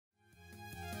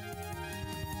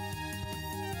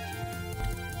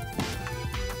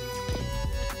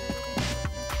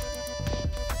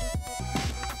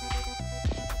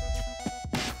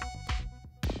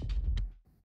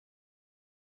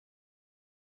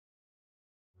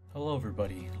Hello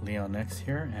everybody, LeonX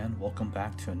here, and welcome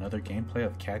back to another gameplay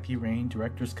of Cappy Rain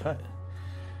Director's Cut.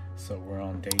 So we're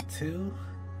on day 2,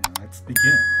 and let's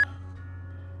begin.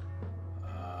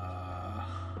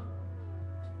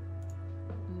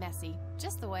 Messy,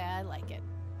 just the way I like it.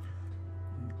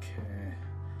 Okay,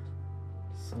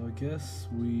 so I guess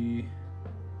I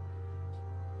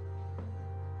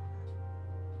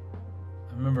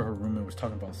remember her roommate was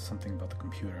talking about something about the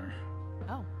computer.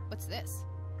 Oh, what's this?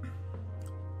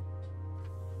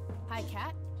 Hi,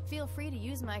 Cat. Feel free to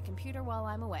use my computer while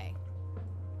I'm away.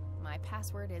 My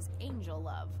password is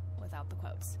AngelLove, without the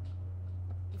quotes.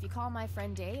 If you call my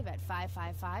friend Dave at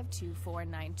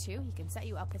 555-2492, he can set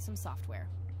you up with some software.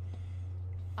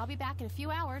 I'll be back in a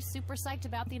few hours, super psyched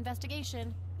about the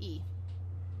investigation. E.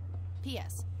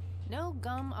 P.S. No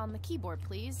gum on the keyboard,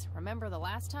 please. Remember the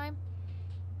last time?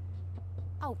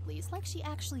 Oh, please, like she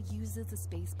actually uses the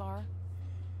spacebar.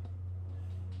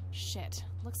 Shit,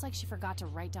 looks like she forgot to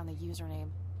write down the username.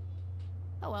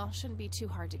 Oh well, shouldn't be too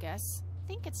hard to guess. I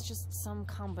think it's just some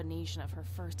combination of her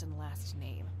first and last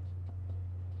name.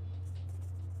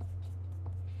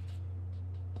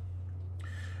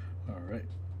 Alright,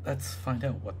 let's find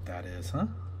out what that is, huh?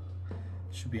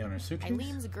 Should be on her suitcase.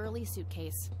 Eileen's girly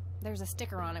suitcase. There's a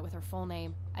sticker on it with her full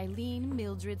name. Eileen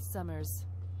Mildred Summers.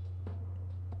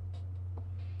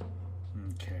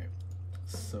 Okay,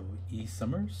 so E.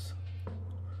 Summers?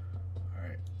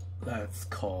 Alright, let's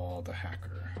call the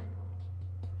hacker.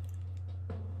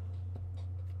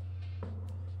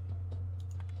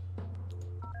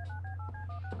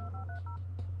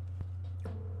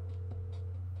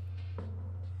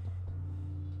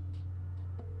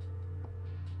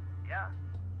 Yeah.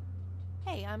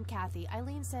 Hey, I'm Kathy.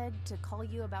 Eileen said to call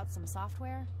you about some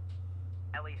software.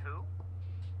 Ellie who?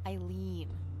 Eileen.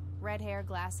 Red hair,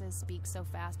 glasses, speaks so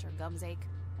fast her gums ache.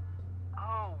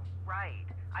 Oh, right.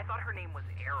 I thought her name was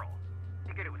Errol.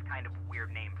 Figured it was kind of a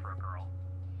weird name for a girl.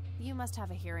 You must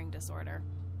have a hearing disorder.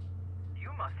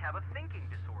 You must have a thinking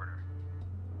disorder.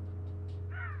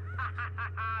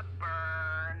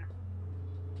 Burn.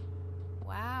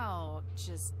 Wow,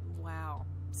 just wow.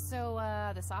 So,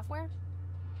 the software?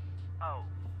 Oh,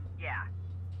 yeah.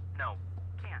 No,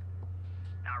 can't.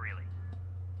 Not really.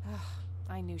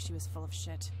 I knew she was full of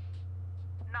shit.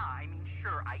 Nah, I mean,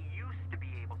 sure, I used to be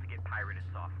able to get pirated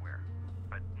software,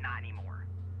 but not anymore.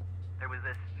 There was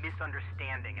this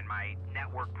misunderstanding and my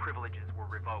network privileges were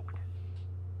revoked.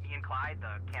 Me and Clyde,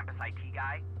 the campus IT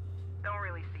guy, don't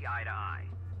really see eye to eye.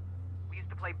 We used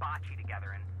to play bocce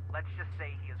together, and let's just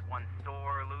say he is one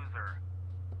sore loser.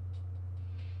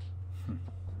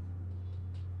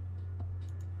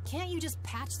 Can't you just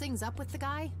patch things up with the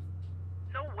guy?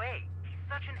 No way, he's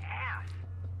such an ass.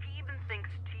 He even thinks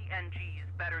TNG is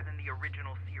better than the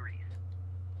original series.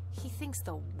 He thinks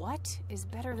the what is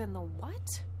better than the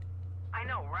what? I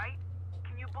know, right?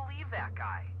 Can you believe that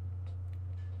guy?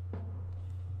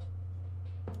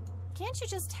 Can't you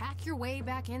just hack your way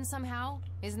back in somehow?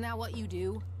 Isn't that what you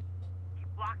do? He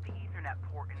blocked the Ethernet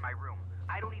port in my room.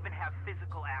 I don't even have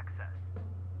physical access.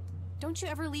 Don't you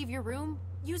ever leave your room?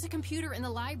 Use a computer in the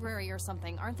library or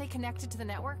something. Aren't they connected to the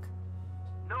network?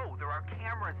 No, there are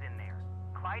cameras in there.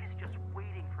 Clyde is just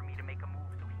waiting for me to make a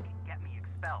move so he can get me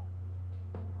expelled.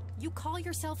 You call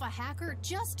yourself a hacker?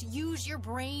 Just use your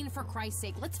brain, for Christ's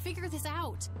sake. Let's figure this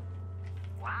out.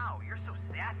 Wow, you're so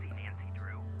sassy, Nancy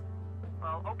Drew.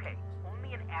 Well, okay,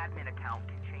 only an admin account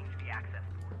can change the access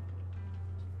port.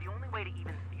 The only way to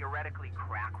even theoretically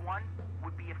crack one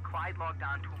would be if Clyde logged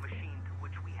onto a machine to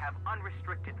which we have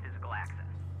unrestricted physical access.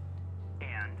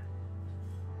 And...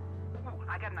 ooh,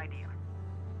 I got an idea.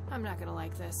 I'm not gonna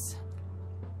like this.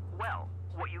 Well,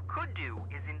 what you could do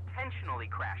is intentionally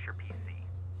crash your PC.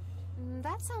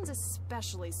 That sounds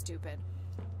especially stupid.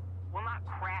 Well, not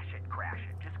crash it,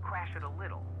 just crash it a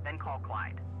little, then call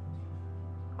Clyde.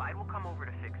 Clyde will come over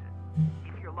to fix it.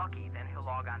 If you're lucky, then he'll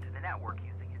log onto the network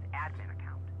using his admin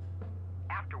account.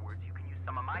 Afterwards, you can use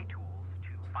some of my tools to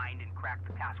find and crack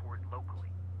the passwords locally.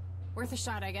 Worth a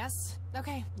shot, I guess.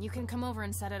 Okay, you can come over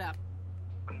and set it up.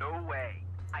 No way.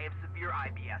 I have severe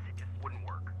IBS, it just wouldn't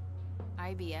work.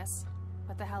 IBS?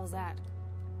 What the hell is that?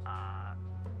 You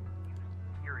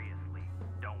seriously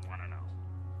don't want to know.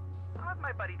 I'll have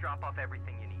my buddy drop off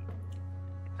everything you need.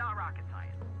 It's not rocket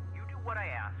science. You do what I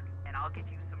ask, and I'll get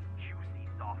you some juicy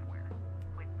software.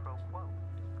 Quid pro quo,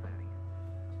 Clarice.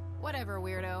 Whatever,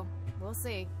 weirdo. We'll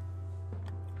see.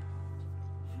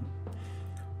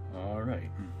 Alright.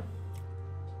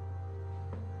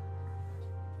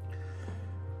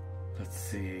 Let's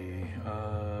see.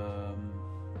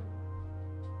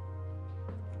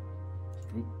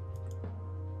 Oop.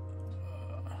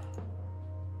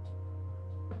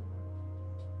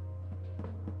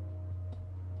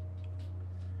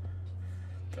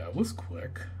 That was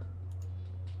quick.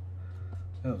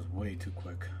 That was way too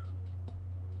quick.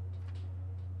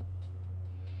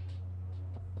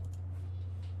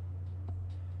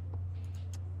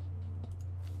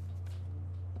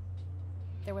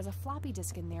 There was a floppy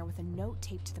disk in there with a note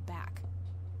taped to the back.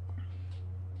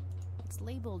 It's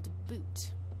labeled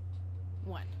boot.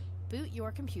 1. Boot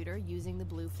your computer using the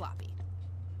blue floppy.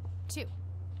 2.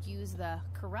 Use the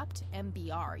corrupt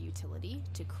MBR utility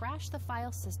to crash the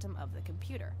file system of the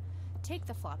computer. Take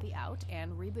the floppy out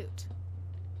and reboot.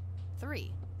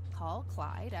 3. Call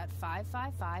Clyde at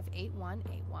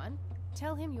 555-8181.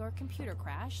 Tell him your computer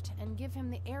crashed and give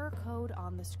him the error code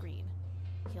on the screen.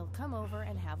 He'll come over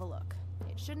and have a look.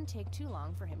 It shouldn't take too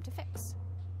long for him to fix.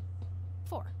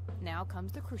 4. Now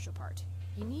comes the crucial part.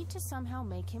 You need to somehow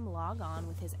make him log on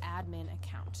with his admin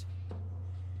account.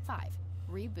 5.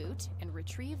 Reboot and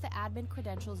retrieve the admin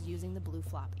credentials using the blue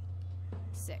floppy.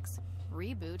 6.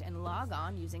 Reboot and log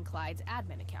on using Clyde's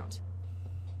admin account.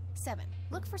 7.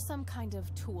 Look for some kind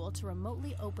of tool to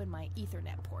remotely open my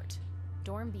Ethernet port.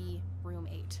 Dorm B, room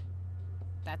 8.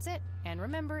 That's it. And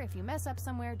remember, if you mess up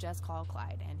somewhere, just call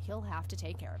Clyde, and he'll have to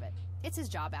take care of it. It's his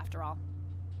job, after all.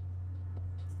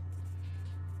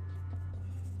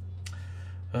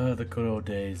 The good old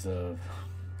days of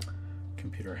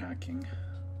computer hacking.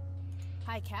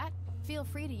 Hi, Cat. Feel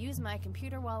free to use my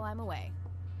computer while I'm away.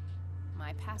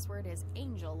 My password is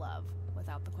Angel Love,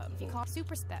 without the quote. If you call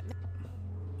Super that.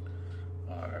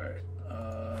 Alright,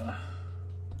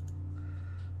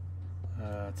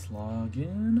 let's log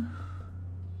in.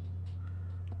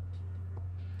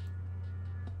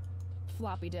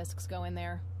 Floppy disks go in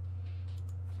there.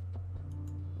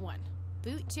 1.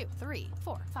 Boot 2, 3,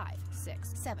 4, 5,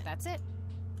 6, 7. That's it.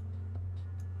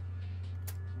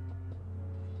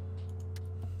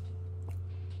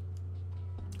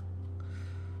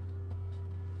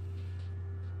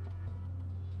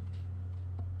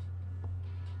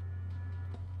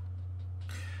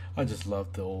 I just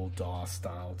love the old DOS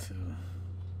style too.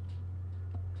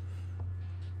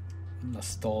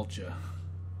 Nostalgia.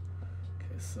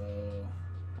 Okay, so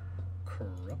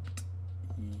corrupt,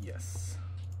 yes.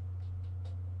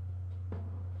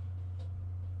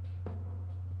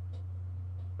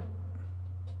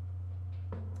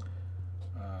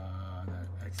 Then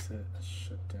exit,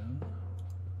 shut down.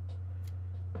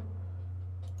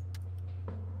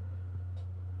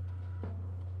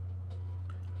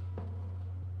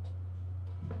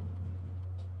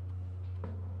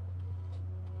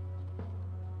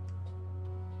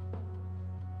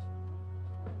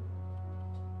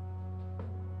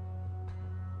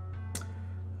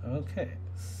 Okay,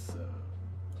 so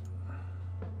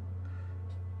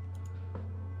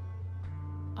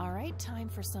all right, time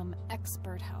for some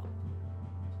expert help.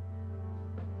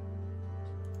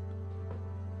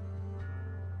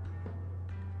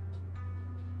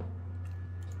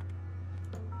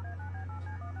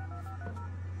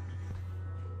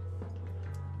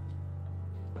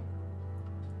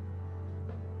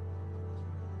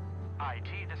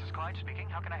 IT, this is Clyde speaking.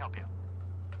 How can I help you?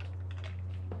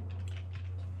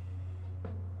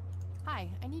 Hi,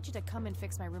 I need you to come and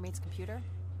fix my roommate's computer.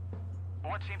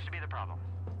 What seems to be the problem?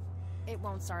 It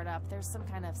won't start up. There's some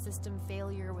kind of system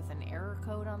failure with an error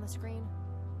code on the screen.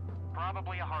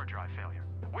 Probably a hard drive failure.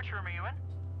 Which room are you in?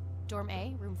 Dorm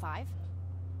A, room 5.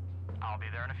 I'll be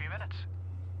there in a few minutes.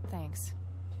 Thanks.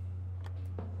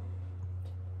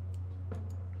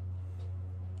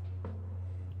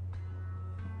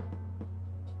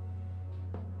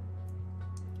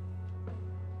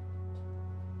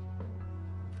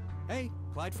 Hey,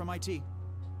 Clyde from IT.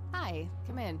 Hi,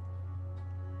 come in.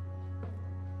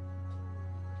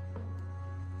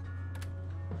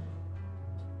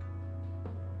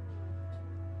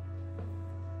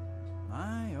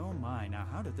 My, oh my, now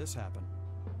how did this happen?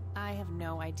 I have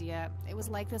no idea. It was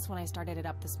like this when I started it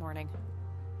up this morning.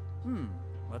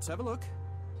 Let's have a look.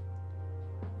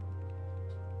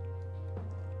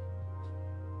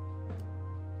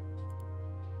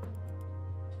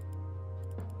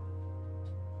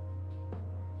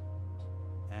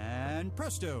 And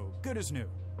presto, good as new.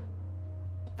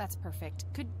 That's perfect.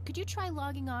 Could you try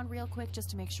logging on real quick just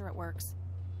to make sure it works?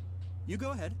 You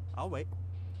go ahead, I'll wait.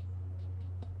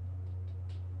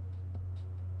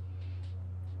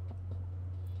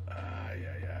 Ay,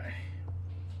 ay, ay.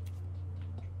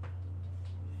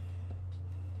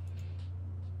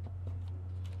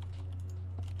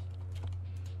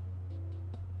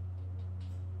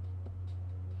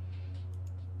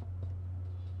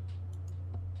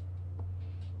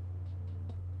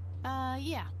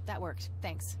 Yeah, that worked.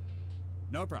 Thanks.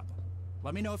 No problem.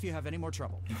 Let me know if you have any more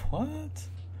trouble. What?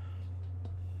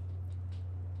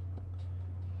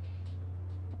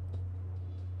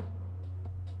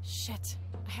 Shit.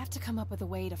 I have to come up with a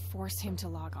way to force him to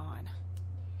log on.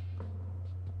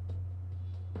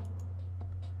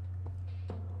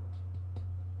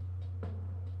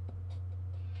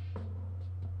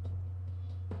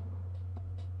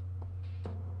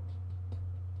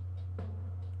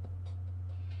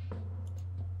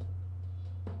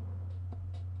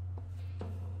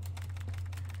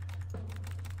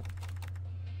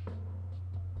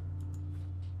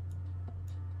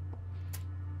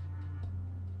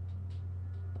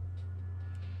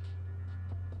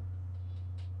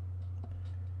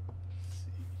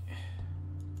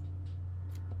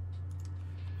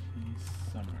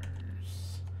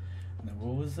 Summers. And then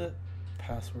what was it?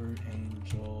 Password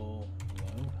Angel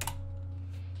Load.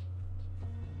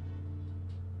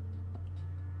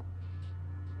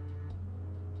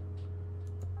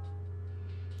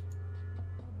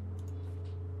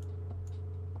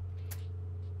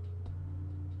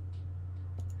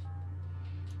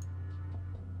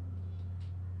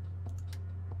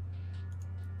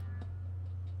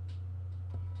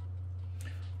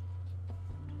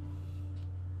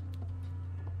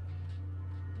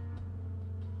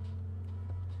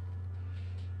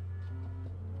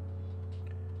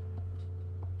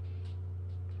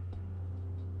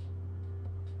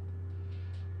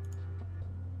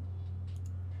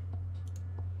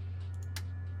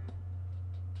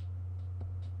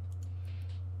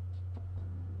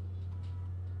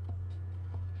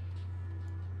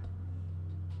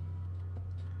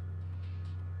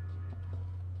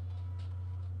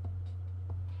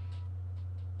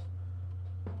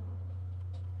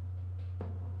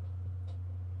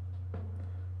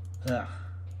 Ugh.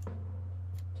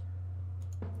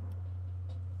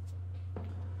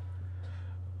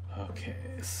 Okay,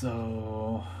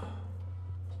 so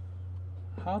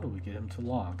how do we get him to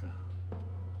log?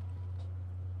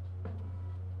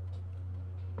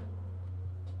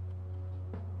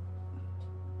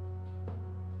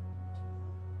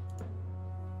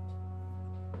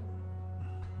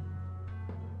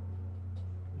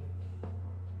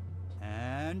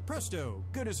 And presto,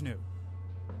 good as new.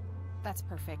 That's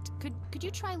perfect. Could you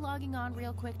try logging on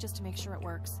real quick just to make sure it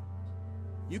works?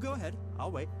 You go ahead, I'll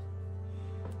wait.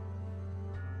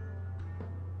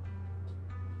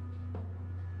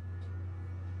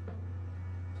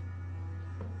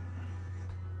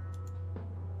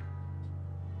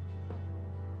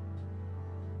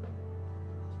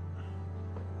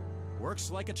 Works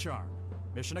like a charm.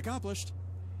 Mission accomplished.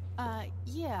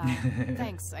 Yeah.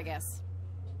 Thanks, I guess.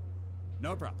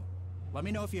 No problem. Let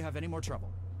me know if you have any more trouble.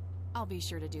 I'll be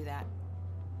sure to do that.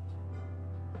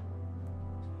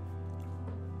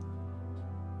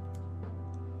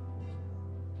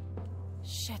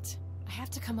 Shit. I have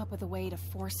to come up with a way to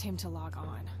force him to log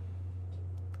on.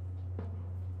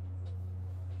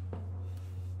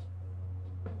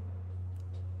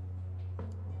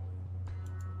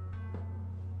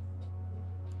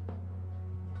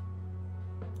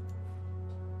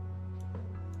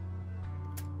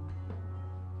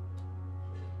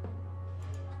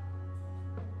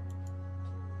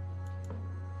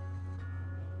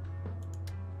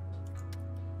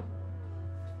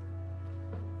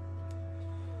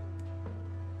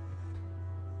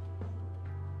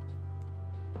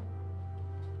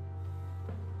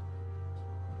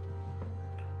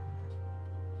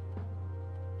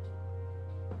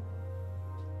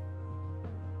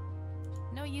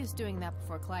 No use doing that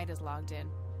before Clyde is logged in.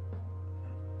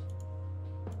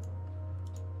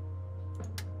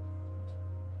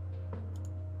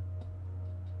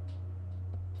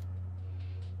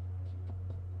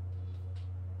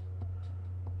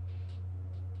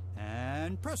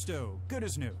 And presto, good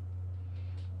as new.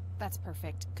 That's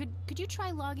perfect. Could you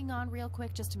try logging on real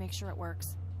quick just to make sure it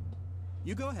works?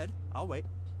 You go ahead, I'll wait.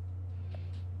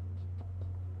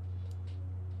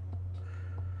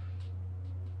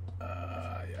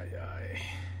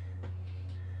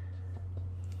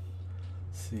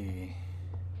 See.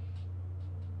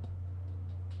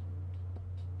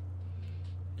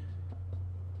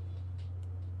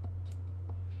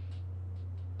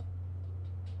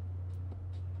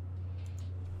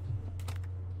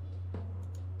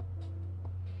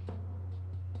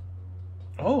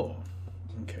 Oh,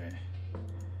 okay.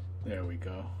 There we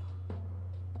go.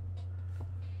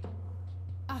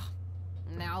 Ah,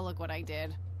 now look what I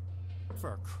did.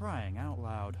 For crying out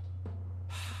loud.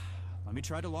 Let me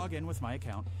try to log in with my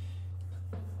account.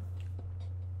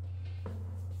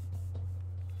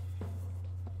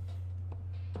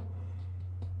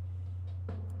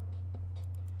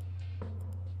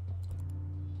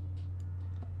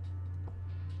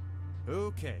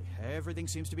 Okay, everything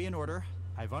seems to be in order.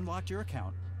 I've unlocked your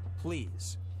account.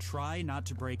 Please, try not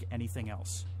to break anything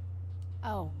else.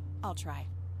 Oh, I'll try.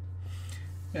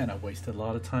 Man, I wasted a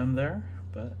lot of time there,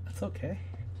 but that's okay.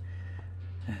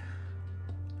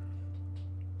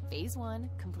 Phase 1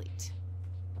 complete.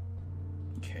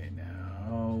 Okay,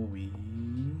 now we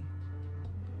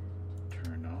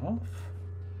turn off.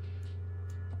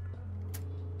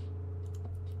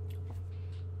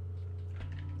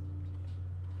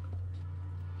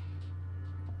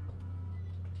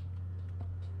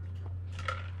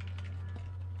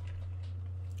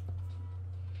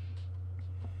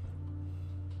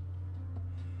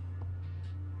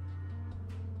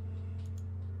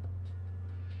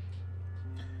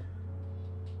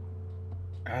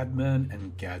 Admin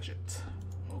and gadget.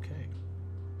 Okay.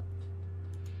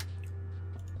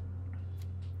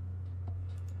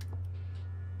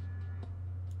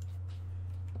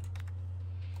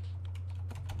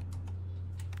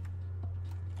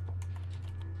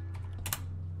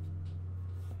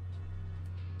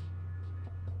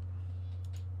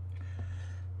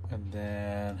 And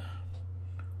then,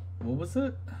 what was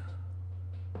it?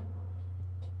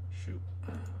 Shoot.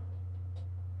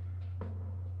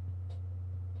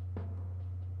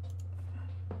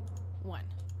 1,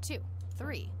 2,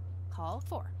 3. Call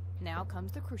 4. Now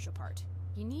comes the crucial part.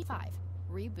 You need 5.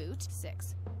 Reboot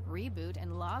 6. Reboot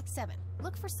and log 7.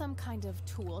 Look for some kind of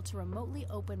tool to remotely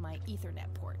open my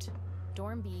Ethernet port.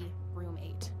 Dorm B, room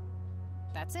 8.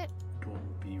 That's it. Dorm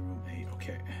B, room 8.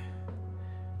 Okay.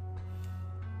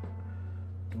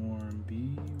 Dorm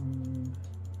B,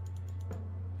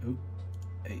 room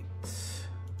 8.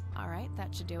 Alright,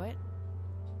 that should do it.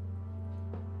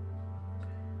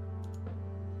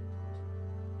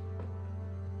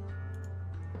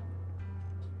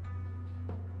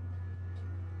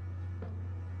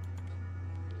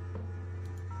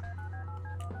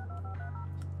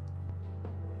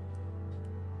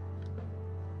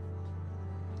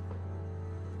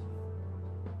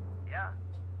 Yeah?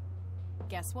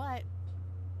 Guess what?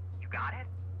 You got it?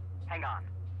 Hang on.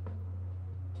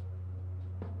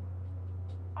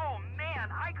 Oh man,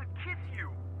 I could kiss you!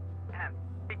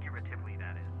 Figuratively,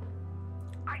 that is.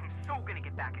 I am so gonna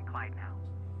get back at Clyde now.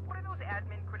 What are those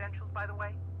admin credentials, by the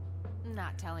way?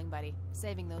 Not telling, buddy.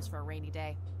 Saving those for a rainy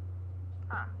day.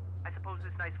 Huh. I suppose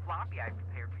this nice floppy I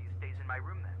prepared for you stays in my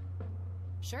room then.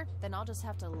 Sure, then I'll just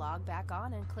have to log back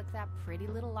on and click that pretty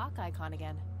little lock icon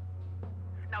again.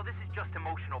 Now this is just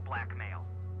emotional blackmail.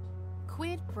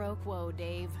 Quid pro quo,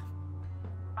 Dave.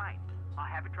 Fine. I'll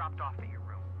have it dropped off at your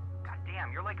room. God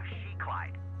damn, you're like a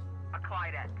she-Clyde. A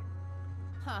Clyde-esque.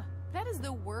 Huh, that is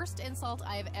the worst insult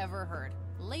I have ever heard.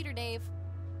 Later, Dave.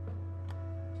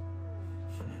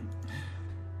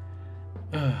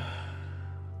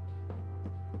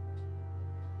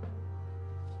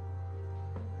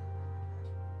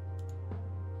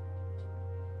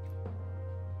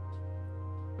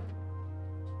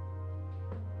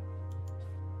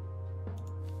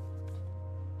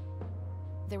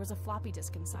 There was a floppy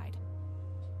disk inside.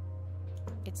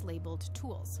 It's labeled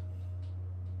Tools.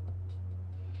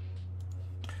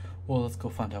 Well, let's go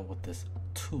find out what this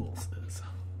tools is.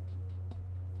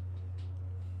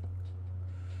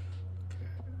 Okay,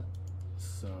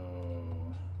 so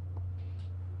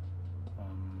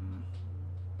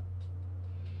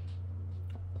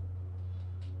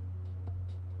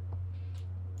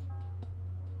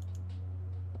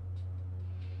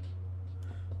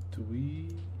do we?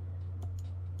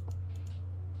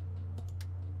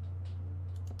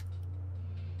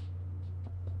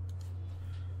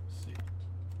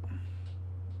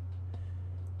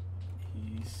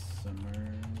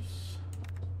 Summers.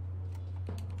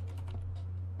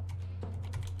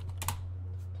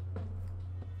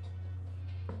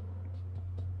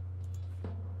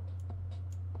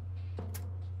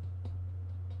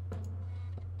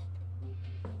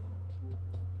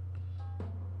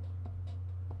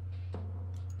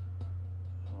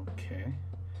 Okay,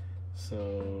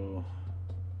 so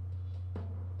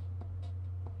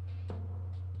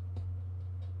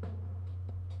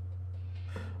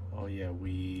oh yeah,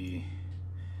 we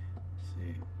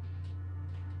see.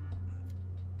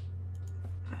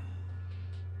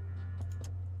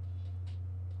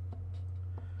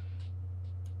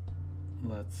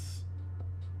 Let's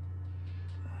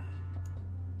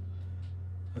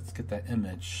get that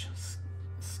image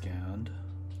scanned.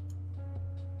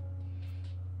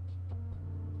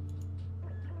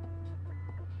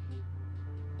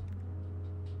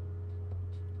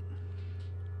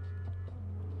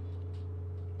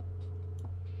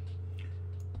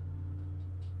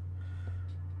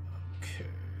 Okay,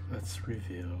 let's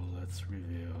reveal.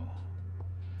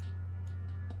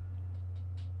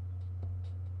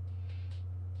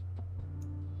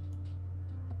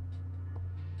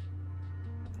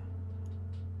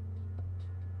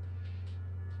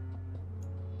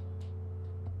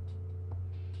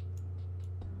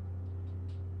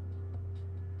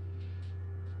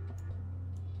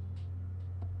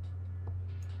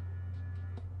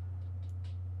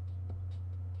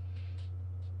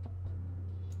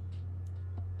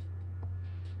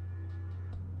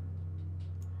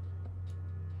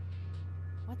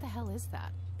 What the hell is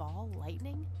that? Ball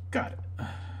lightning? Got it.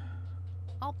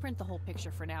 I'll print the whole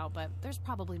picture for now, but there's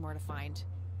probably more to find.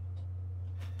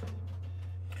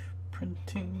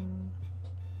 Printing.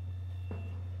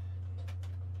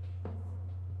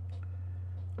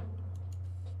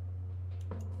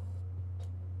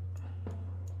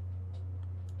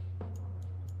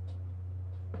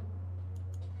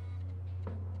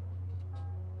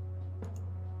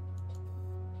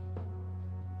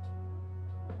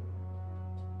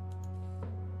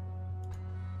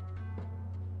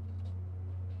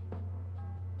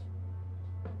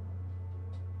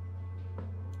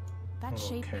 That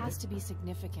shape Okay. has to be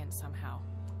significant somehow.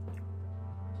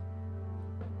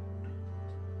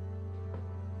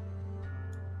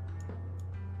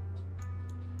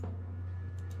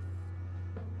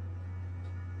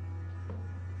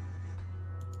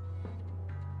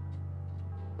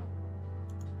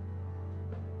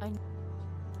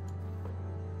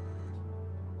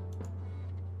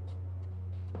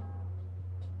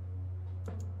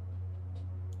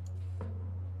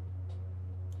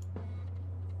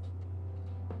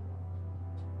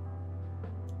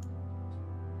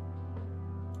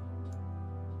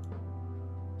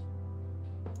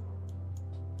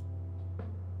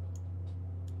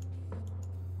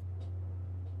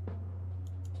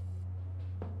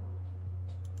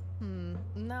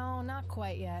 No, not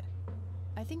quite yet.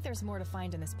 I think there's more to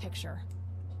find in this picture.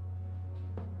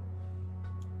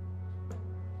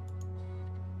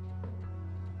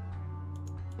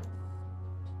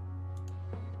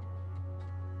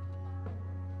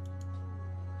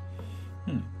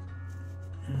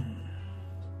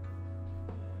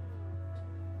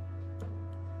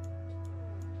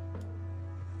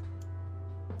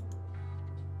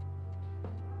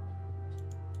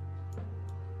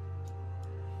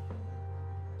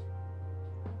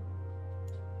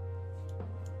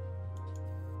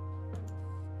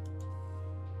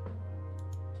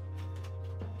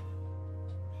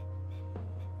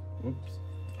 Whoops.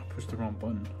 I pushed the wrong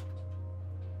button.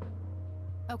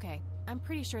 Okay, I'm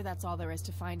pretty sure that's all there is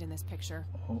to find in this picture.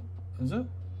 Oh, is it?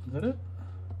 Is that it?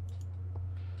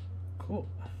 Cool.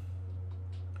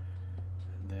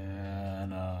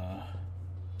 And then,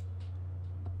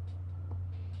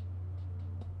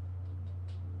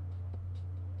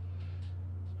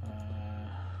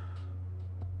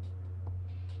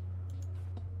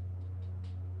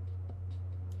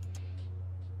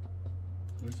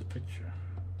 where's the picture?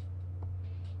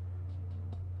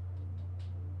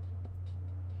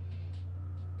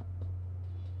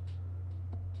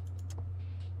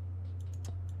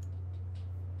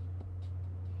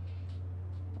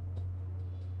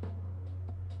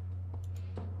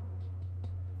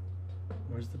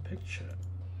 Where's the picture?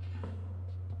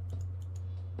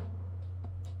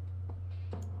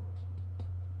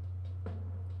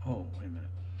 Oh, wait a minute.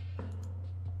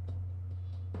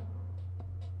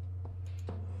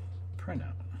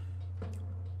 Printout.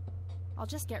 I'll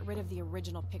just get rid of the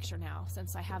original picture now,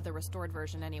 since I have the restored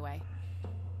version anyway.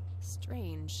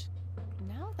 Strange.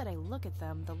 Now that I look at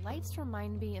them, the lights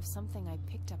remind me of something I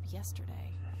picked up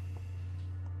yesterday.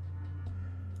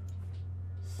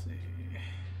 Let's see.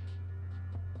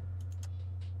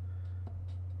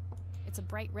 It's a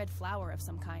bright red flower of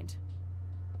some kind.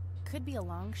 Could be a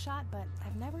long shot, but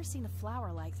I've never seen a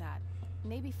flower like that.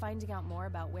 Maybe finding out more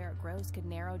about where it grows could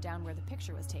narrow down where the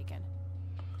picture was taken.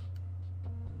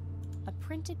 A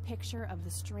printed picture of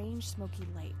the strange smoky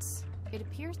lights. It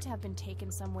appears to have been taken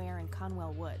somewhere in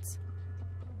Conwell Woods.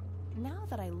 Now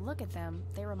that I look at them,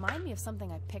 they remind me of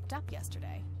something I picked up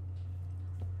yesterday.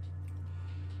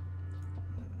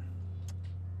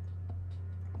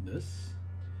 This?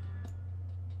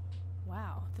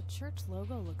 Wow, the church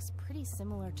logo looks pretty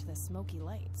similar to the smoky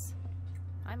lights.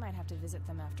 I might have to visit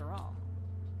them after all.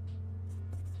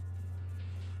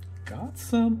 Got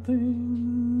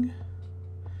something.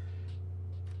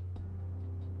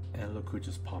 And look who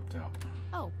just popped out.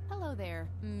 Oh, hello there,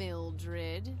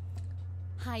 Mildred.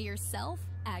 Hi yourself,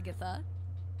 Agatha.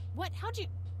 What? How'd you...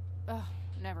 Oh,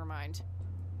 never mind.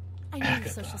 I know Agatha.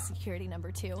 your social security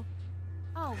number too.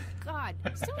 Oh, God.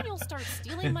 Soon you'll start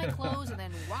stealing my clothes and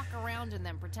then walk around in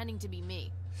them pretending to be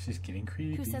me. She's getting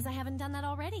creepy. Who says I haven't done that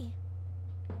already?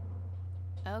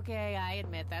 Okay, I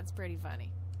admit that's pretty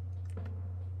funny.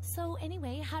 So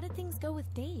anyway, how did things go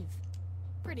with Dave?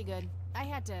 Pretty good. I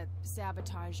had to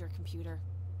sabotage your computer.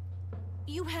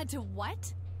 You had to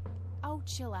what? Oh,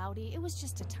 chill outy. It was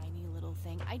just a tiny little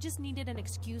thing. I just needed an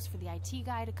excuse for the IT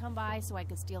guy to come by so I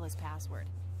could steal his password.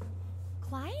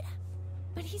 Clyde?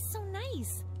 But he's so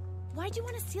nice. Why'd you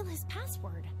want to steal his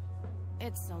password?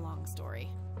 It's a long story.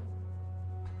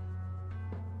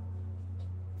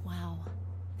 Wow,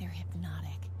 they're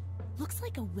hypnotic. Looks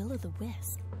like a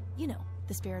will-o'-the-wisp. You know,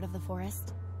 the spirit of the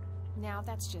forest. Now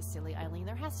that's just silly, Eileen.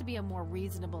 There has to be a more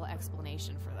reasonable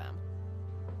explanation for them.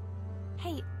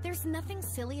 Hey, there's nothing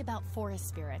silly about forest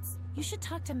spirits. You should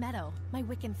talk to Meadow, my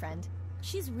Wiccan friend.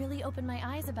 She's really opened my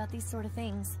eyes about these sort of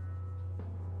things.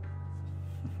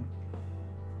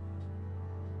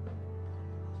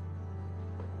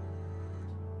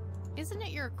 Isn't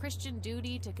it your Christian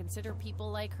duty to consider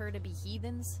people like her to be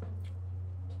heathens?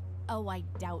 Oh, I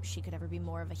doubt she could ever be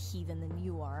more of a heathen than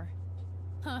you are.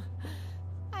 Huh.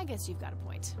 I guess you've got a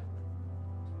point.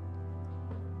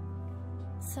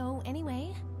 So,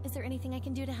 anyway, is there anything I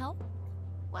can do to help?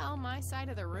 Well, my side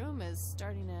of the room is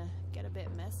starting to get a bit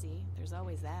messy. There's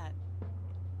always that.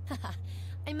 Haha,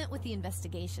 I meant with the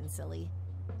investigation, silly.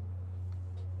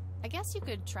 I guess you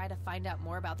could try to find out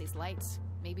more about these lights.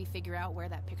 Maybe figure out where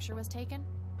that picture was taken?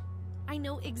 I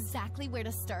know exactly where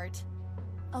to start.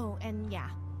 Oh, and yeah,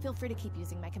 feel free to keep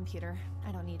using my computer.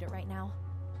 I don't need it right now.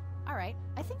 Alright,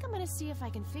 I think I'm gonna see if I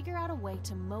can figure out a way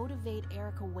to motivate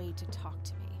Erick away to talk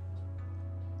to me.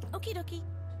 Okie dokie.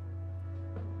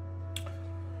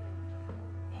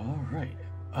 Alright.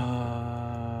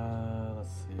 Let's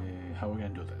see. How are we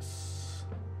gonna do this?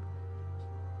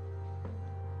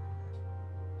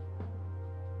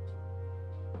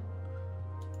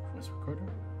 Voice recorder?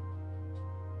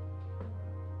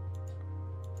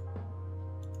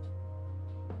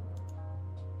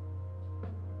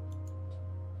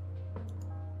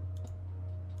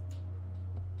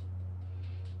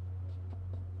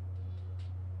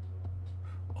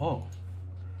 Oh.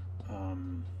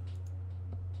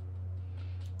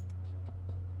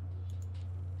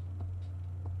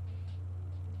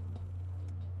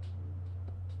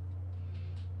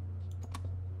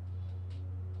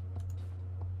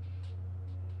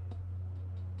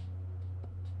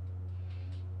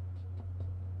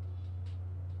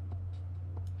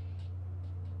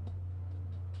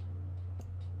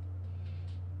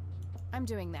 I'm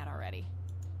doing that already.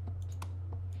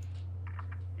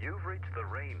 You've reached the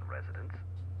Rain residence.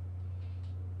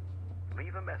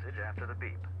 Leave a message after the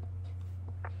beep.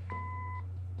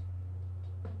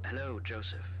 Hello,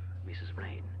 Joseph, Mrs.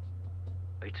 Rain.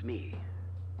 It's me,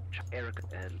 Erick,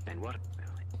 and what?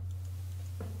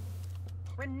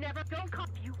 We're never gonna cop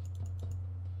you.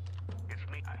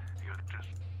 It's me. You're just...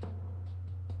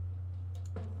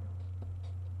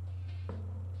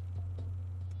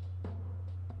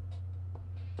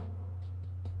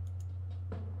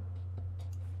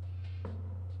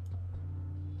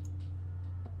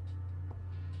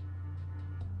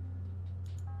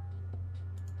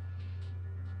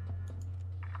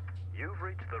 You've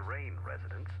reached the Rain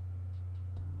residence.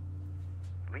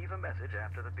 Leave a message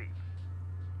after the beep.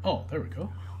 Oh, there we go.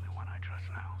 The only one I trust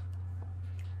now.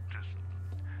 Just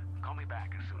call me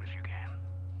back as soon as you can.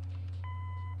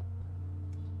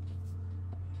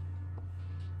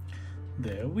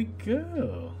 There we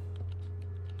go.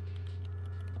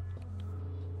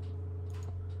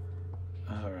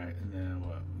 Alright, and then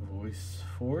what? Voice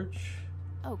Forge?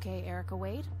 Okay, Erica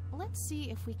Wade, let's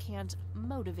see if we can't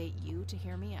motivate you to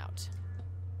hear me out.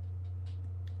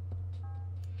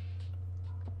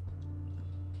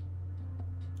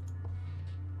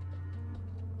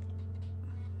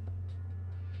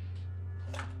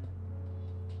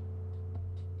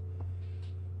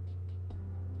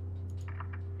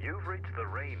 You've reached the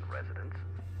Rain residence.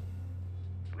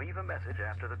 Leave a message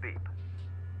after the beep.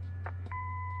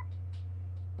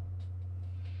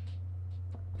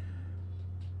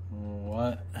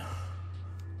 What?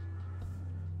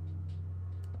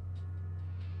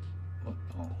 What?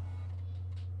 Oh.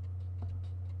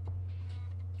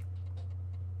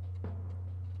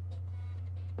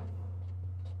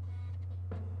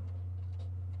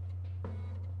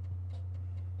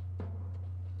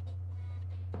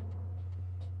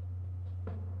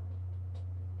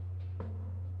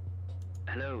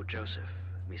 Hello, Joseph,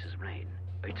 Mrs. Rain.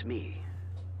 It's me,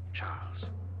 Charles.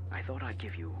 I thought I'd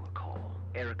give you a call.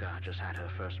 Erica just had her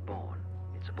firstborn.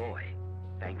 It's a boy.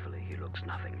 Thankfully, he looks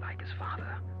nothing like his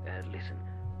father. Listen,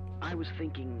 I was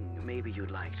thinking maybe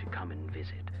you'd like to come and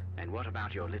visit. And what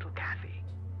about your little Kathy?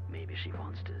 Maybe she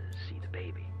wants to see the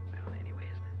baby. Well,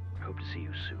 anyways, I hope to see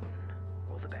you soon.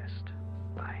 All the best.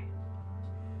 Bye.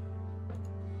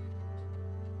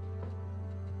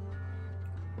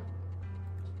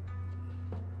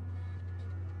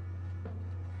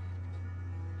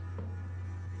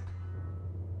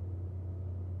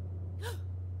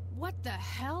 What the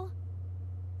hell?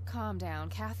 Calm down,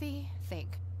 Kathy.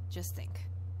 Think. Just think.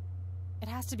 It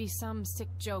has to be some sick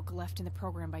joke left in the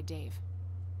program by Dave.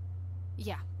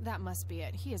 Yeah, that must be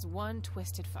it. He is one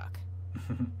twisted fuck.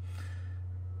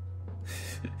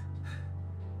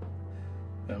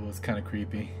 That was kind of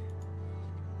creepy.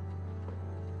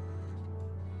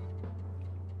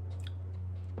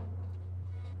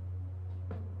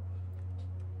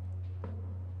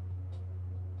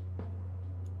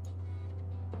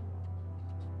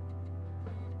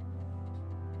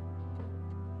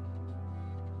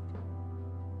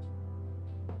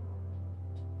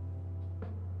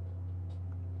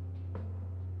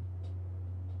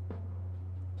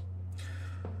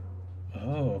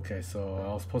 Oh, okay, so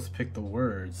I was supposed to pick the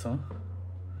words, huh?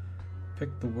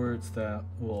 Pick the words that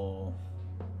will...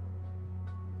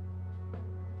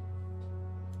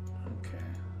 Okay.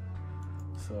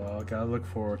 So I gotta look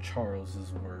for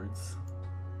Charles's words.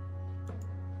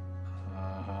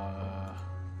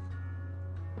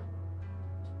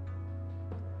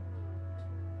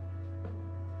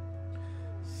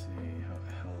 See,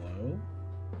 hello?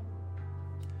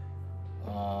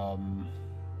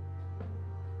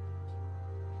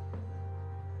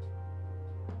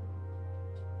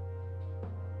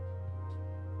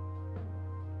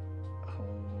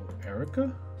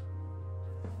 Erica?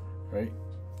 Right?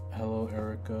 Hello,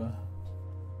 Erica.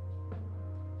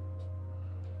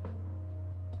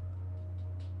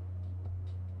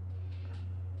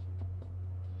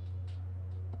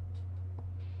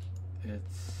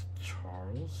 It's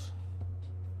Charles.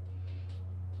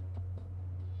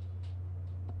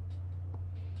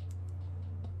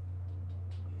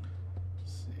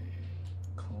 Let's see.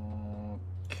 Call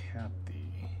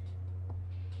Kathy.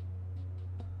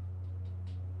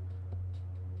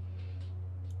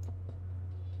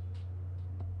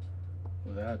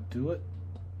 Will that do it?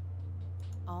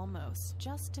 Almost.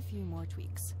 Just a few more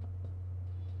tweaks.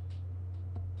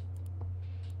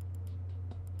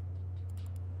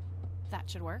 That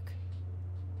should work.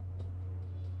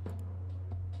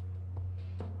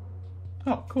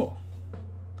 Oh, cool.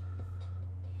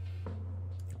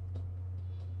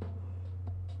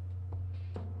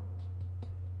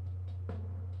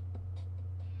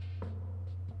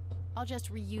 I'll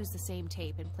just reuse the same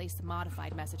tape and place the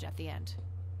modified message at the end.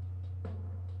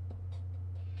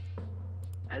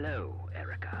 Hello,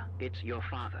 Erica. It's your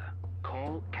father.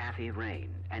 Call Kathy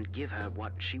Rain and give her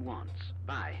what she wants.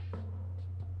 Bye.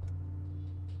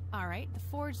 Alright, the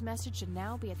forged message should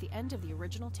now be at the end of the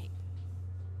original tape.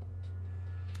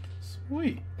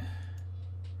 Sweet.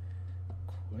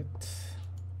 Quit.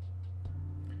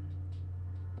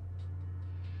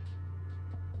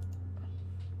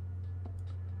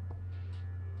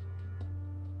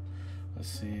 Let's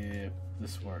see if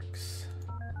this works.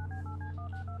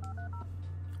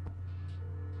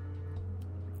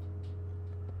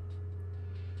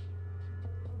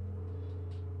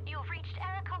 You've reached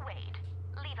Erica Wade.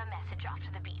 Leave a message after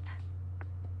the beep.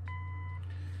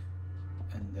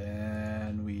 And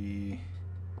then we...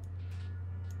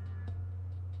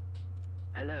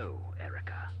 Hello,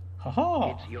 Erica.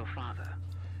 Haha! It's your father.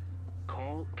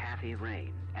 Call Kathy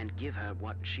Rain and give her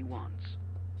what she wants.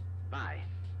 Bye.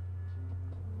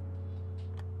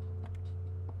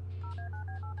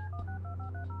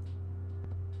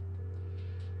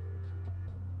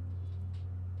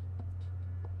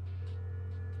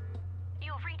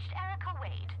 You've reached Erica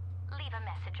Wade. Leave a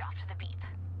message after the beep.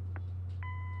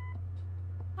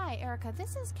 Hi, Erica.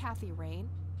 This is Kathy Rain.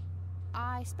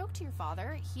 I spoke to your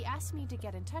father. He asked me to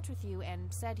get in touch with you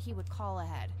and said he would call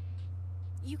ahead.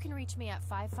 You can reach me at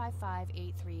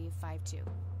 555-8352.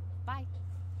 Bye.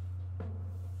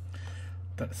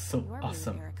 That's so You are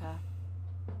awesome. rude, Erica.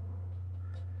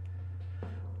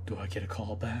 Do I get a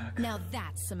call back? Now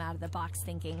that's some out-of-the-box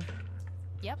thinking.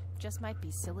 Yep, just might be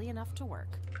silly enough to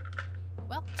work.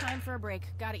 Well, time for a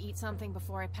break. Gotta eat something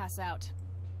before I pass out.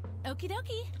 Okie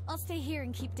dokie. I'll stay here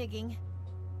and keep digging.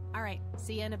 Alright,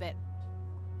 see you in a bit.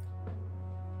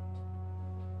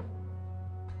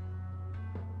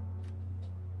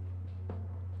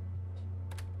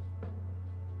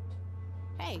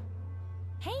 Hey.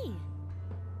 Hey!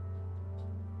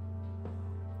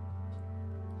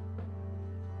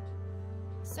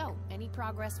 So, any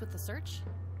progress with the search?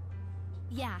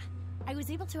 Yeah, I was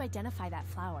able to identify that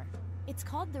flower. It's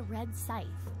called the Red Scythe,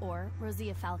 or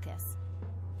Rosea falcus.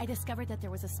 I discovered that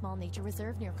there was a small nature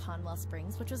reserve near Conwell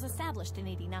Springs, which was established in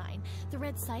 '89. The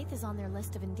Red Scythe is on their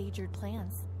list of endangered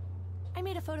plants. I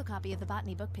made a photocopy of the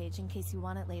botany book page in case you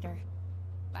want it later.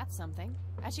 That's something.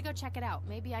 I should go check it out.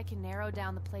 Maybe I can narrow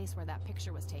down the place where that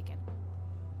picture was taken.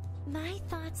 My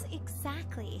thoughts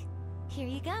exactly. Here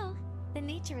you go. The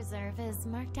nature reserve is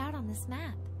marked out on this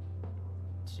map.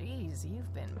 Jeez,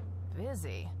 you've been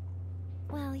busy.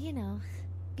 Well, you know,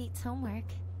 beats homework.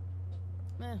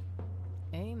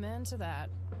 Amen to that.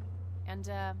 And,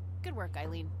 good work,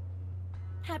 Eileen.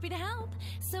 Happy to help.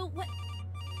 So what...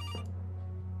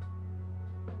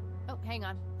 hang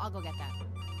on. I'll go get that.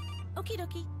 Okie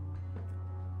dokie.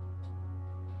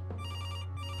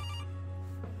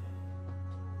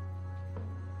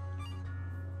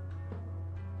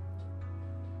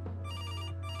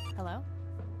 Hello?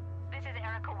 This is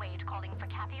Erica Wade calling for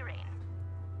Kathy Rain.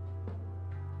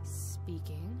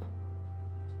 Speaking.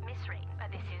 Miss Rain,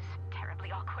 this is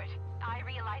terribly awkward. I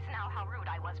realize now how rude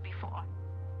I was before.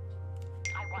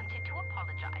 I wanted to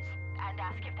apologize and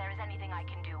ask if there is anything I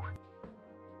can do.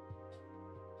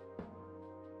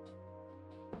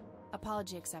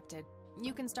 Apology accepted.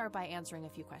 You can start by answering a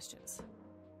few questions.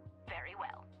 Very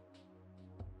well.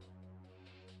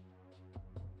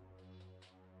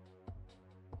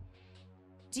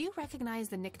 Do you recognize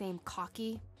the nickname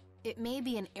Cocky? It may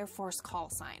be an Air Force call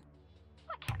sign.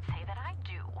 I can't say that I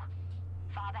do.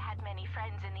 Father had many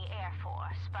friends in the Air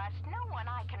Force, but no one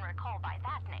I can recall by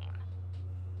that name.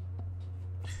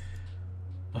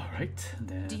 Alright,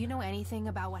 then. Do you know anything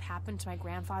about what happened to my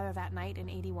grandfather that night in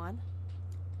 '81?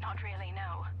 Not really,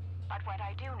 no. But what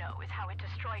I do know is how it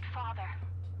destroyed Father.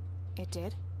 It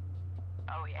did?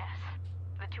 Oh, yes.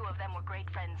 The two of them were great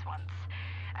friends once.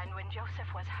 And when Joseph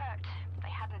was hurt,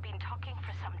 they hadn't been talking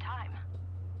for some time.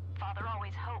 Father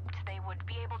always hoped they would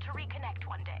be able to reconnect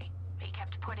one day. He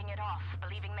kept putting it off,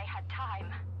 believing they had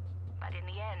time. But in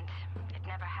the end, it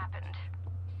never happened.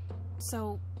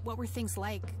 So, what were things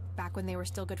like back when they were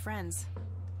still good friends?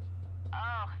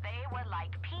 Oh, they were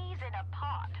like peas in a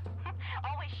pod.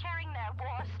 Always sharing their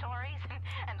war stories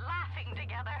and laughing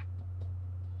together.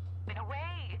 In a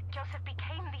way, Joseph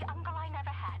became the uncle I never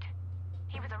had.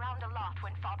 He was around a lot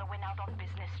when Father went out on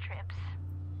business trips.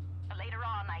 Later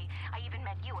on, I even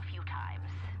met you a few times,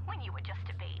 when you were just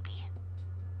a baby.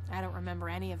 I don't remember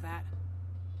any of that.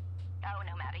 Oh,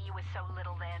 no matter, you were so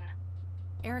little then.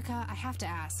 Erica, I have to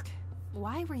ask,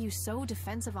 why were you so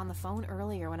defensive on the phone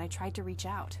earlier when I tried to reach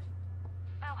out?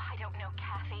 Oh, I don't know,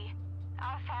 Kathy.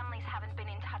 Our families haven't been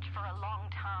in touch for a long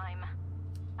time.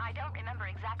 I don't remember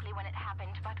exactly when it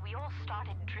happened, but we all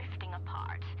started drifting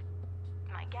apart.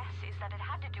 My guess is that it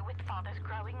had to do with Father's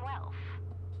growing wealth.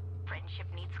 Friendship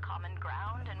needs common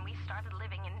ground, and we started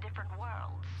living in different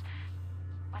worlds.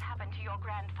 What happened to your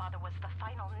grandfather was the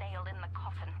final nail in the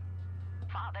coffin.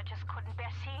 Father just couldn't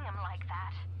bear seeing him like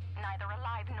that, neither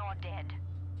alive nor dead.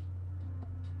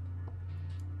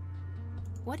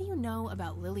 What do you know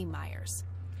about Lily Myers?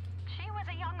 She was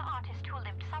a young artist who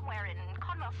lived somewhere in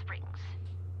Conwell Springs.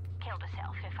 Killed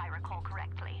herself, if I recall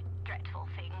correctly. Dreadful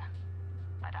thing.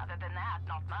 But other than that,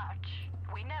 not much.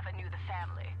 We never knew the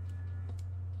family.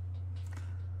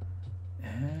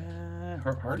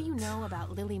 Her art? What do you know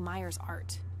about Lily Myers'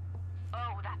 art?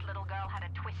 Oh, that little girl had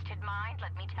a twisted mind,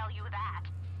 let me tell you that.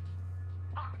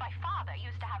 Oh, my father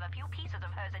used to have a few pieces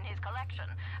of hers in his collection.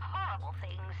 Horrible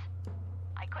things.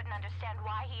 I couldn't understand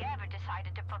why he ever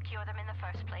decided to procure them in the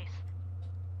first place.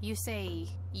 You say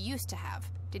used to have.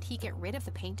 Did he get rid of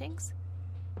the paintings?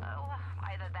 Oh,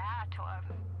 either that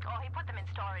or he put them in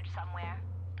storage somewhere.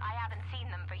 I haven't seen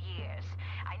them for years.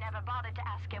 I never bothered to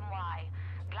ask him why.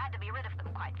 Glad to be rid of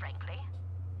them, quite frankly.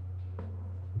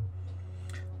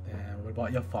 And what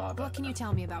about your father? What can you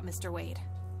tell me about Mr. Wade?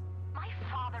 My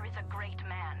father is a great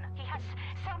man. He has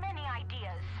so many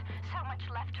ideas, so much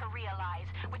left to realize,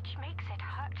 which makes it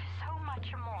hurt so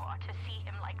much more to see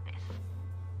him like this.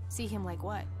 See him like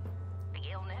what?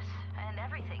 The illness and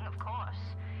everything, of course.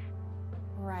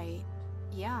 Right.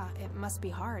 Yeah, it must be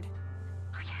hard.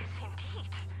 Oh, yes,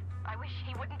 indeed. I wish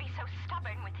he wouldn't be so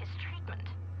stubborn with his treatment.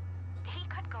 He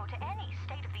could go to any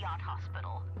state-of-the-art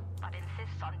hospital, but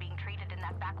insists on being treated in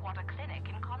that backwater clinic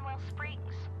in Conwell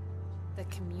Springs. The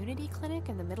community clinic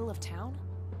in the middle of town?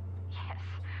 Yes.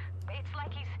 It's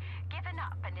like he's given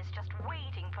up and is just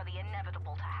waiting for the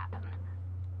inevitable to happen.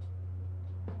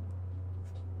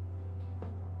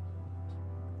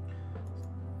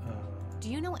 Do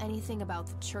you know anything about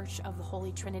the Church of the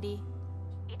Holy Trinity?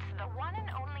 It's the one and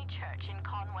only church in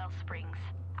Conwell Springs.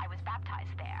 I was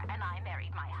baptized there, and I married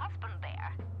my husband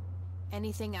there.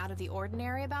 Anything out of the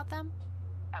ordinary about them?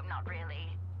 Oh, not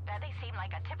really. They seem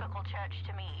like a typical church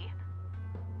to me.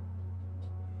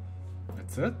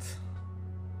 That's it?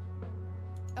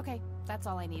 Okay, that's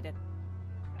all I needed.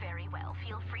 Very well.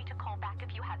 Feel free to call back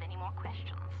if you have any more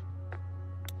questions.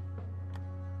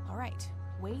 All right.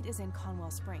 Wade is in Conwell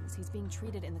Springs. He's being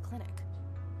treated in the clinic.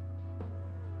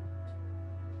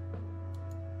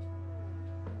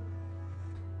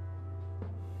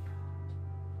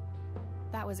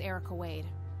 That was Erica Wade.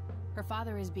 Her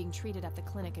father is being treated at the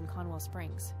clinic in Conwell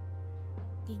Springs.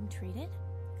 Being treated?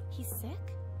 He's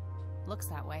sick? Looks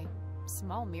that way.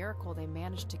 Small miracle they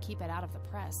managed to keep it out of the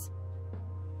press.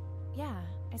 Yeah,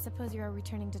 I suppose you're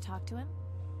returning to talk to him?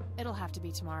 It'll have to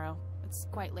be tomorrow. It's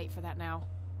quite late for that now.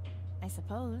 I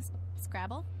suppose.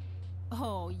 Scrabble?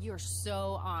 Oh, you're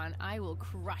so on. I will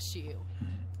crush you.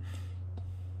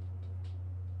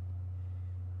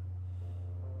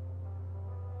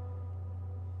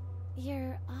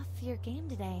 You're off your game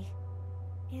today.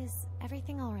 Is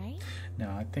everything all right?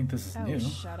 No, I think this is Oh, new.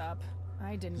 shut up.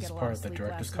 I didn't This get is a lot part of of the sleep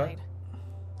director's last cut? night.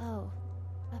 Oh,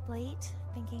 up late,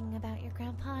 thinking about your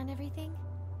grandpa and everything?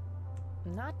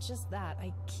 Not just that,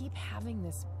 I keep having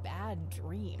this bad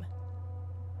dream.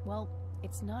 Well,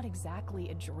 it's not exactly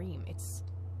a dream, it's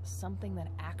something that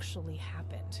actually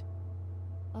happened.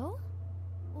 Oh?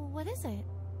 What is it?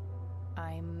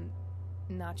 I'm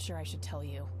not sure I should tell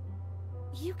you.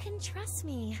 You can trust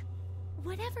me.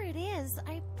 Whatever it is,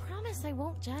 I promise I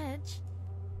won't judge.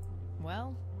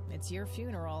 Well, it's your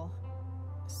funeral.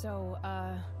 So,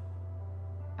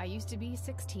 I used to be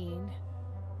 16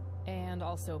 and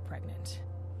also pregnant.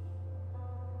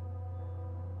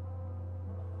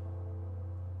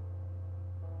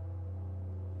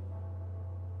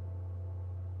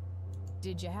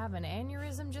 Did you have an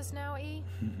aneurysm just now, E?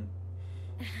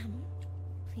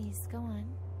 Please, go on.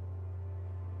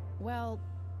 Well,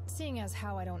 seeing as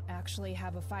how I don't actually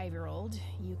have a 5-year-old,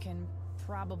 you can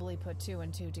probably put 2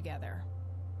 and 2 together.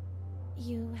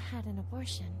 You had an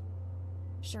abortion.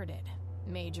 Sure did.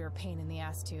 Major pain in the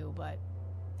ass too, but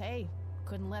hey,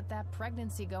 couldn't let that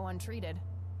pregnancy go untreated.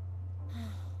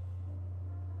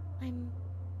 I'm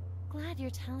glad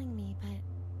you're telling me, but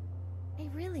I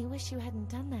really wish you hadn't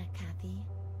done that, Kathy.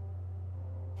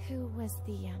 Who was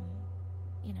the,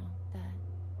 you know,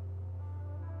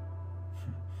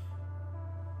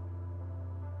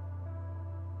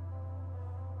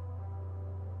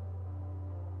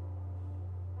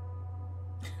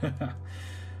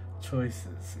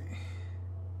 Choices.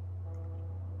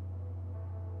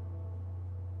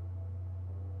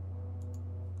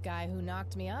 Guy who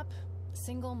knocked me up,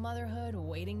 single motherhood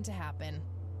waiting to happen.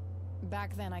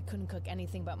 Back then I couldn't cook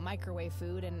anything but microwave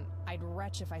food, and I'd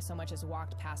retch if I so much as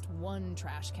walked past one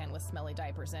trash can with smelly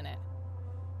diapers in it.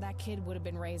 That kid would have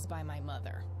been raised by my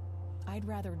mother. I'd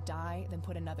rather die than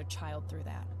put another child through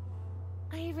that.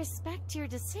 I respect your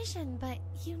decision, but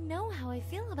you know how I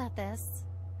feel about this.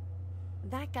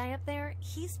 That guy up there,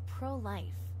 he's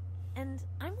pro-life. And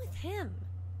I'm with him.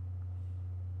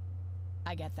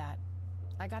 I get that.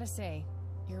 I gotta say,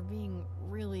 you're being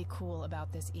really cool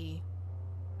about this, E.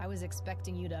 I was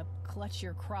expecting you to clutch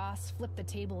your cross, flip the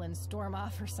table, and storm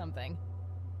off or something.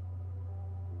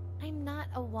 I'm not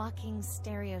a walking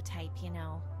stereotype, you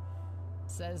know.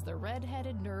 Says the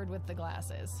red-headed nerd with the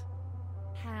glasses.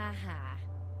 Ha ha.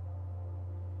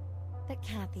 But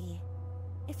Kathy,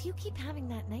 if you keep having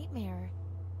that nightmare,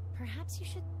 perhaps you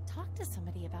should talk to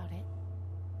somebody about it.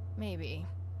 Maybe.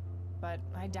 But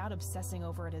I doubt obsessing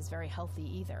over it is very healthy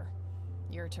either.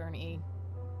 Your turn, E.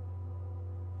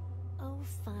 Oh,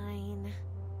 fine.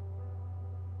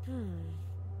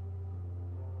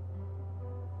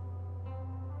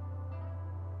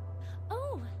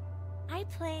 Oh, I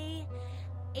play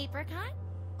apricot,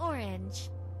 orange.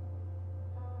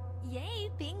 Yay,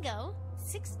 bingo.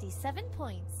 67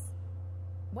 points.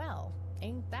 Well,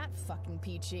 ain't that fucking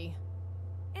peachy.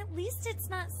 At least it's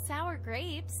not sour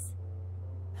grapes.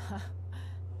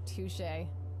 Touché.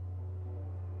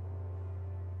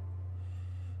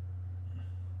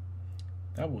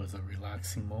 That was a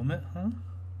relaxing moment, huh?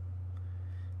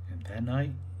 And that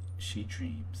night, she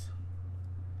dreams.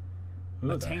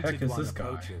 Who the heck is this guy?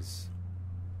 Approaches.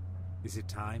 Is it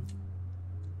time?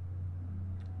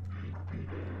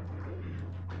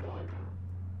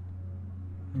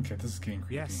 Okay, this is getting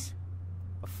creepy. Yes.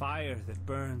 A fire that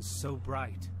burns so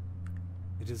bright.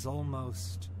 It is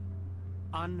almost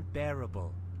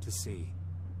unbearable to see.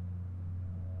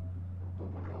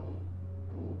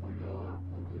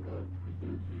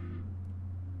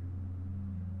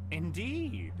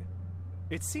 Indeed.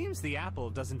 It seems the apple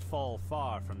doesn't fall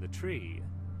far from the tree.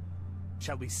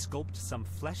 Shall we sculpt some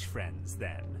flesh friends,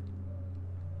 then?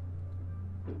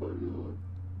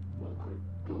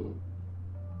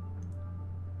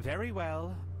 Very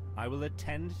well. I will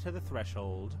attend to the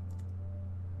threshold.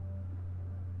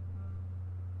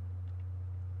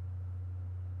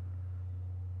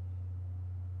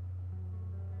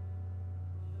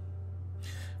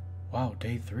 Wow,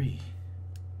 day 3.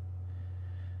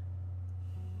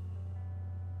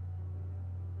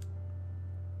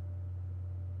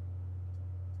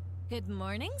 Good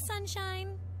morning,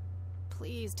 sunshine.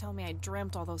 Please tell me I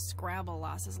dreamt all those Scrabble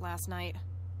losses last night.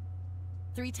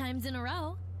 3 times in a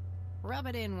row. Rub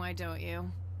it in, why don't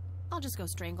you? I'll just go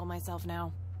strangle myself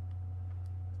now.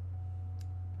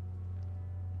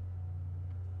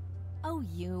 Oh,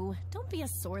 you. Don't be a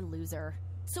sore loser.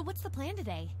 So what's the plan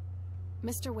today?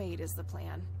 Mr. Wade is the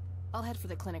plan. I'll head for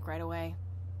the clinic right away.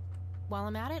 While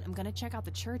I'm at it, I'm gonna check out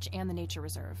the church and the nature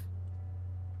reserve.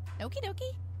 Okie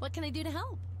dokie. What can I do to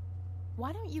help?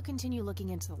 Why don't you continue looking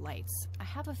into the lights? I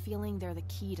have a feeling they're the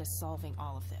key to solving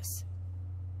all of this.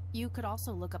 You could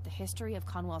also look up the history of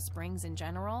Conwell Springs in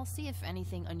general, see if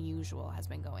anything unusual has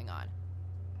been going on.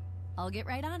 I'll get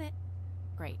right on it.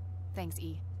 Great. Thanks,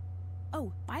 E.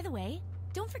 Oh, by the way,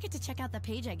 don't forget to check out the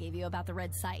page I gave you about the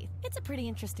red scythe. It's a pretty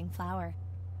interesting flower.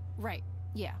 Right.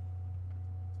 Yeah.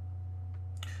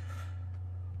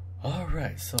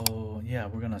 Alright, so yeah,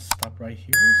 we're gonna stop right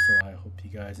here. So I hope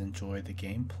you guys enjoyed the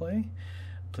gameplay.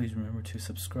 Please remember to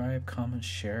subscribe, comment,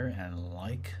 share, and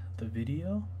like the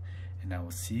video. And I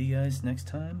will see you guys next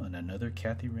time on another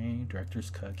Kathy Rain Director's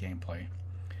Cut gameplay.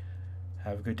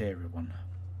 Have a good day, everyone.